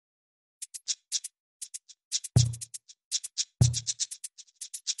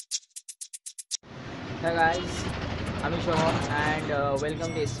Hey guys, I'm Shoham and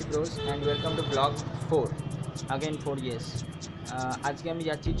welcome to SC Bros and welcome to vlog 4 again 4 years. আজকে আমি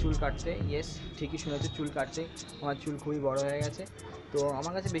যাচ্ছি চুল কাটতে। ইয়েস, ঠিকই শুনেছো, চুল কাটতে। আমার চুল খুবই বড় হয়ে গেছে, তো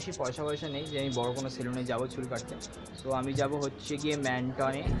আমার কাছে বেশি পয়সা নেই যে আমি বড় কোনো সেলুনে যাব চুল কাটতে। সো আমি যাব হচ্ছে গিয়ে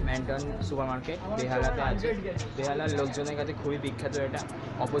ম্যান্টন সুপার মার্কেট বেহালাতে আছে। বেহালার লোকজনের কাছে খুবই বিখ্যাত এটা।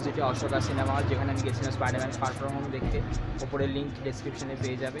 অপোজিটে অশোকা সিনেমা হল, যেখানে আমি গেছিলাম স্পাইডারম্যান ফার ফ্রম হোম দেখতে। ওপরে লিঙ্ক ডেসক্রিপশনে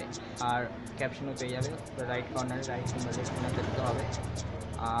পেয়ে যাবে আর ক্যাপশনও পেয়ে যাবে। রাইট কর্নারে, রাইট কিংবা লেফট কর্নার দেখতে হবে।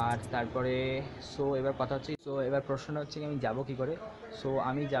 আর তারপরে এবার কথা হচ্ছে, এবার প্রশ্নটা হচ্ছে কি আমি যাবো কী করে।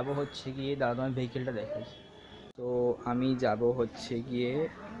 আমি যাব হচ্ছে গিয়ে, দাদা তোমার ভেহিকেলটা দেখাই। তো আমি যাব হচ্ছে গিয়ে,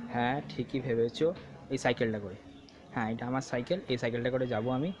 হ্যাঁ ঠিকই ভেবেছো, এই সাইকেলটা করে। হ্যাঁ, এটা আমার সাইকেল, এই সাইকেলটা করে যাব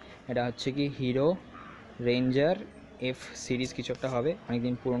আমি। এটা হচ্ছে কি হিরো রেঞ্জার এফ সিরিজ কিছু একটা হবে,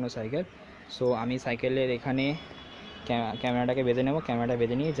 অনেকদিন পুরনো সাইকেল। আমি সাইকেলের এখানে ক্যামেরাটাকে বেঁধে নেবো, ক্যামেরাটা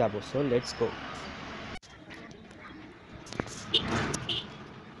বেঁধে নিয়ে যাবো। Let's go.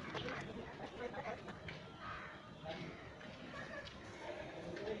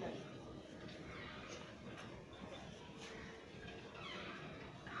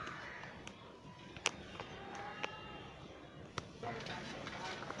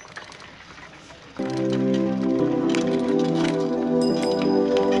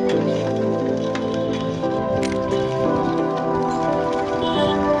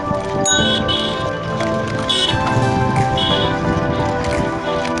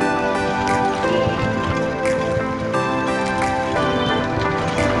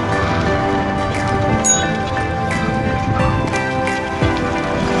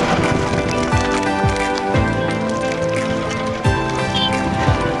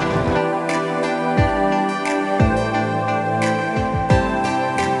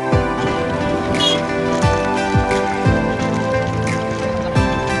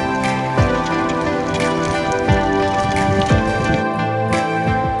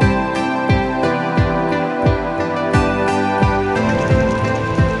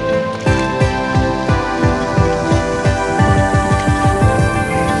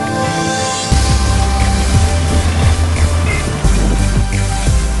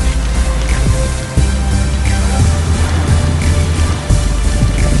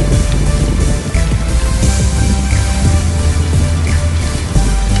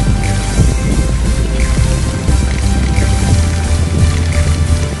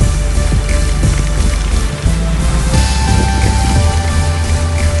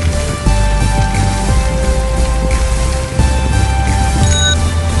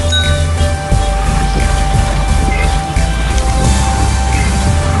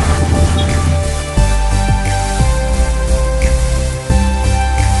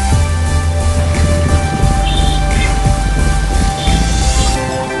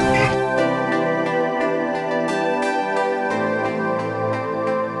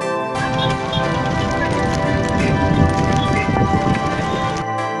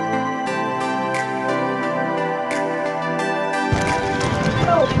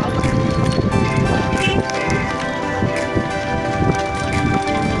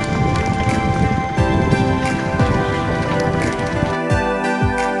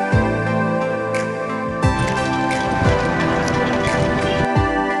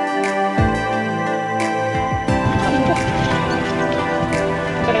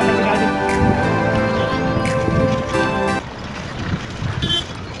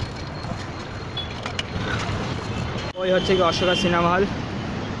 ওই হচ্ছে কি অশোকা সিনেমা হল,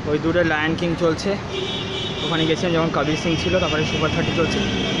 ওই দূরে লায়ন কিং চলছে। ওখানে গেছিলাম যখন কবির সিং ছিল, তারপরে সুপার 30 চলছে।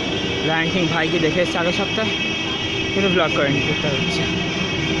 লায়ন কিং ভাইকে দেখে এসছে আগের সপ্তাহে, কিন্তু ব্লগ করেনি, করতে হচ্ছে।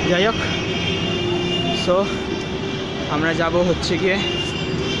 যাই হোক, আমরা যাব হচ্ছে গিয়ে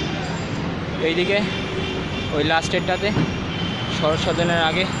এইদিকে, ওই লাস্ট ডেটটাতে, শরৎ সদনের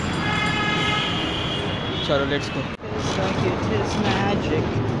আগে। চলো লেটস গো।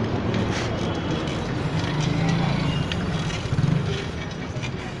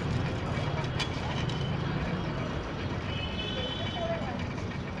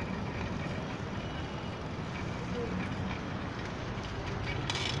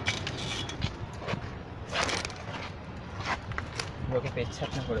 লোকে পেচ্ছাপ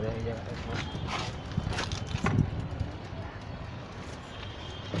না করে দেয় এই জায়গাটা।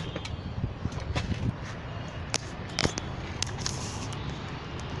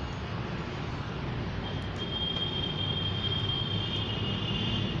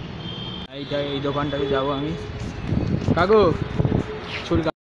 এই দোকানটাতে যাবো আমি। কাকু, চুল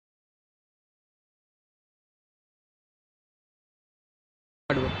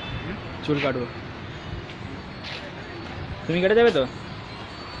কাটবো, চুল কাটবো। তুমি কেটে যাবে তো?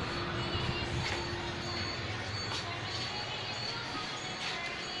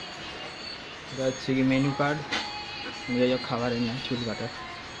 এটা হচ্ছে কি মেনু কার্ড, খাবারের না, চুল কাটার।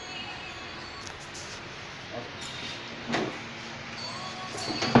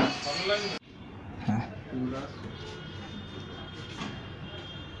 হ্যাঁ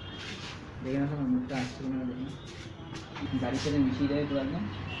দেখে না তোমার মুখটা আসছে কিনা দেখে না, গাড়ির সাথে মিশিয়ে দেবে তো একদম,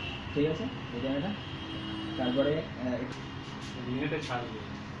 ঠিক আছে এই জায়গাটা। তারপরে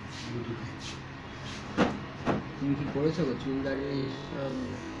তুমি কি করেছো গো চুল দাঁড়িয়ে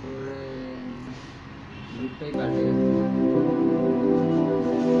করে লুকটাই পাল্টে গেছে।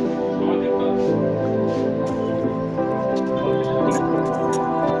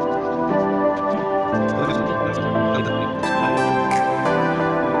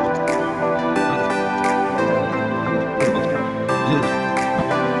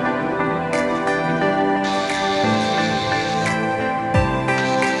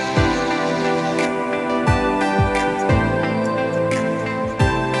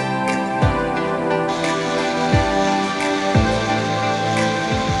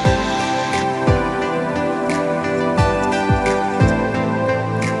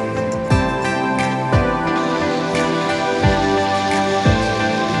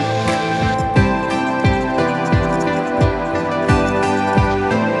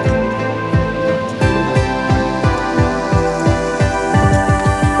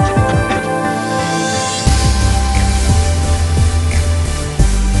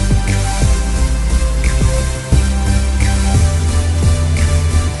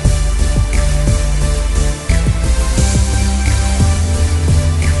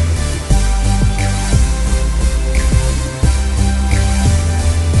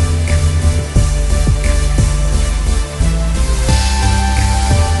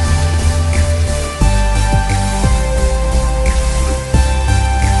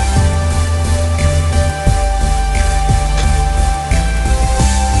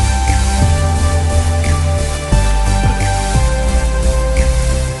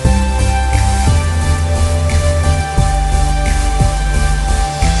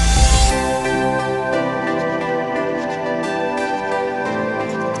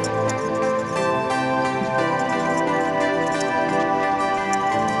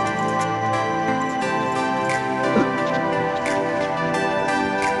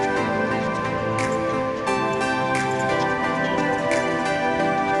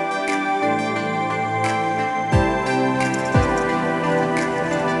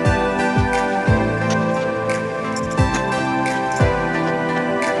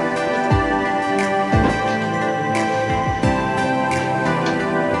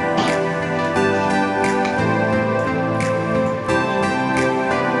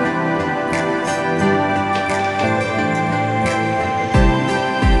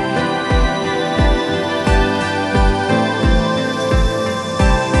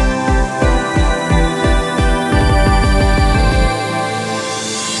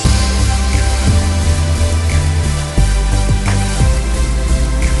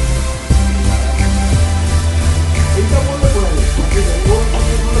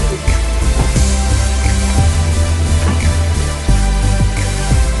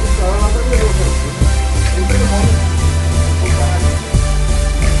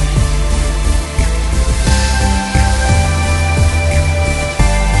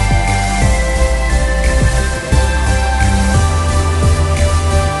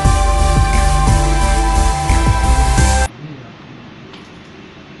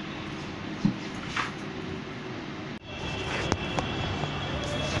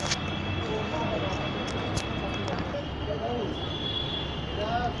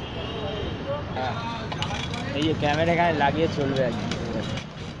 এই যে ক্যামেরা এখানে লাগিয়ে চলবে আর কি।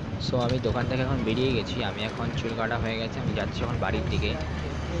 সো আমি দোকান থেকে এখন বেরিয়ে গেছি, আমি এখন চুল কাটা হয়ে গেছে, আমি যাচ্ছি এখন বাড়ির দিকে।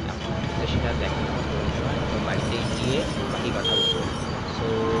 এখন তো সেটা দেখানো তো বাড়িতে গিয়ে বাকি কথা বলবো। So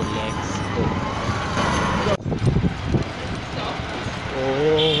let's go. ও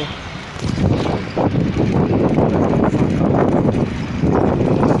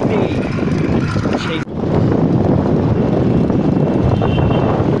সেই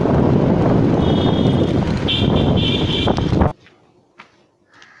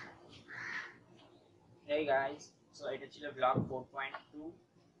হেই গাইস, সো এটা ছিল ব্লগ 4.2।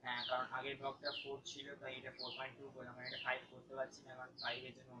 হ্যাঁ, কারণ আগের ব্লগটা 4 ছিল, তাই এটা 4.2 বললাম। এটা 5 করতে পারছি না, কারণ 5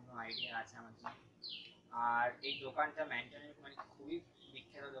 এর জন্য অন্য আইডিয়া আছে আমার জন্য। আর এই দোকানটা মেনটেনের মানে খুবই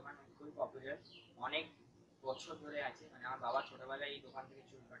বিখ্যাত দোকান, মানে খুবই পপুলার, অনেক বছর ধরে আছে। মানে আমার বাবা ছোটবেলায় এই দোকান থেকে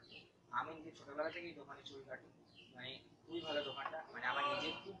চুল কাটতো, আমি নিজে ছোটবেলা থেকে এই দোকানে চুল কাটি। মানে খুবই ভালো দোকানটা, মানে আমার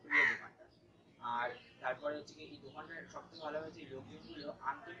নিজের খুব প্রিয় দোকানটা। আর তারপরে হচ্ছে কি এই দোকানটার সবথেকে ভালো হয়েছে লোকজনগুলো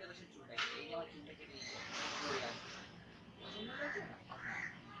আন্তরিকতার সাথে চুল কাটে। এই যে আমার চুলটা কেটে দিচ্ছে, চুল লাগছে, সুন্দর লাগছে না? হ্যাঁ।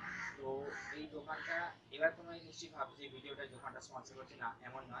 তো তো এই দোকানটা এবার তোমরা নিশ্চয়ই ভাবছো যে ভিডিওটা দোকানটা স্পন্সর করছে, না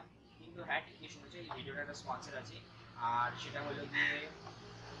এমন নয়, কিন্তু হ্যাঁ ঠিকই শুনেছো, এই ভিডিওটা একটা স্পন্সর আছে, আর সেটা হলো গিয়ে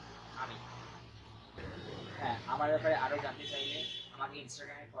আমি। হ্যাঁ, আমার ব্যাপারে আরও জানতে চাইলে আমাকে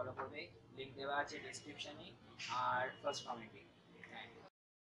ইনস্টাগ্রামে ফলো করবে, লিঙ্ক দেওয়া আছে ডিসক্রিপশানে আর ফার্স্ট কমেন্টে। হ্যাঁ,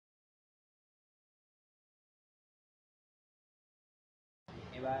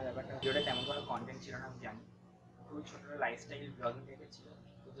 এবার ব্যাপারটা ভিডিওটা তেমন কোনো কন্টেন্ট ছিল না আমি জানি, খুবই ছোটো লাইফস্টাইল ব্লগিং টাইপের ছিল।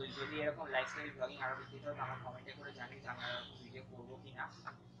 তো যদি এরকম লাইফস্টাইল ব্লগিং আরও দেখতে চাও তো আমার কমেন্টে করে জানিয়ে যে আমি আরও ভিডিও করবো কি না।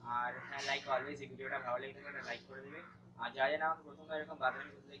 আর হ্যাঁ, লাইক অলওয়েজ, এই ভিডিওটা ভালো লেগে থাকলে একটা লাইক করে দেবে। আর যারা যারা আমাকে প্রথমবার এরকম বাদামি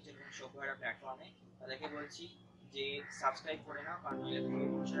ভিডিও দেখছে এরকম সভ্যহারা প্ল্যাটফর্মে, তাদেরকে বলছি যে সাবস্ক্রাইব করে নাও, কারণ নইলে তুমি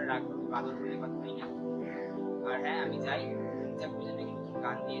ভবিষ্যতে রাখবো বাদর বলে কথা হয় না। আর হ্যাঁ, আমি যাই, যা বুঝে নাকি নতুন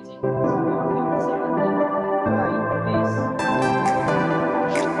গান দিয়েছি।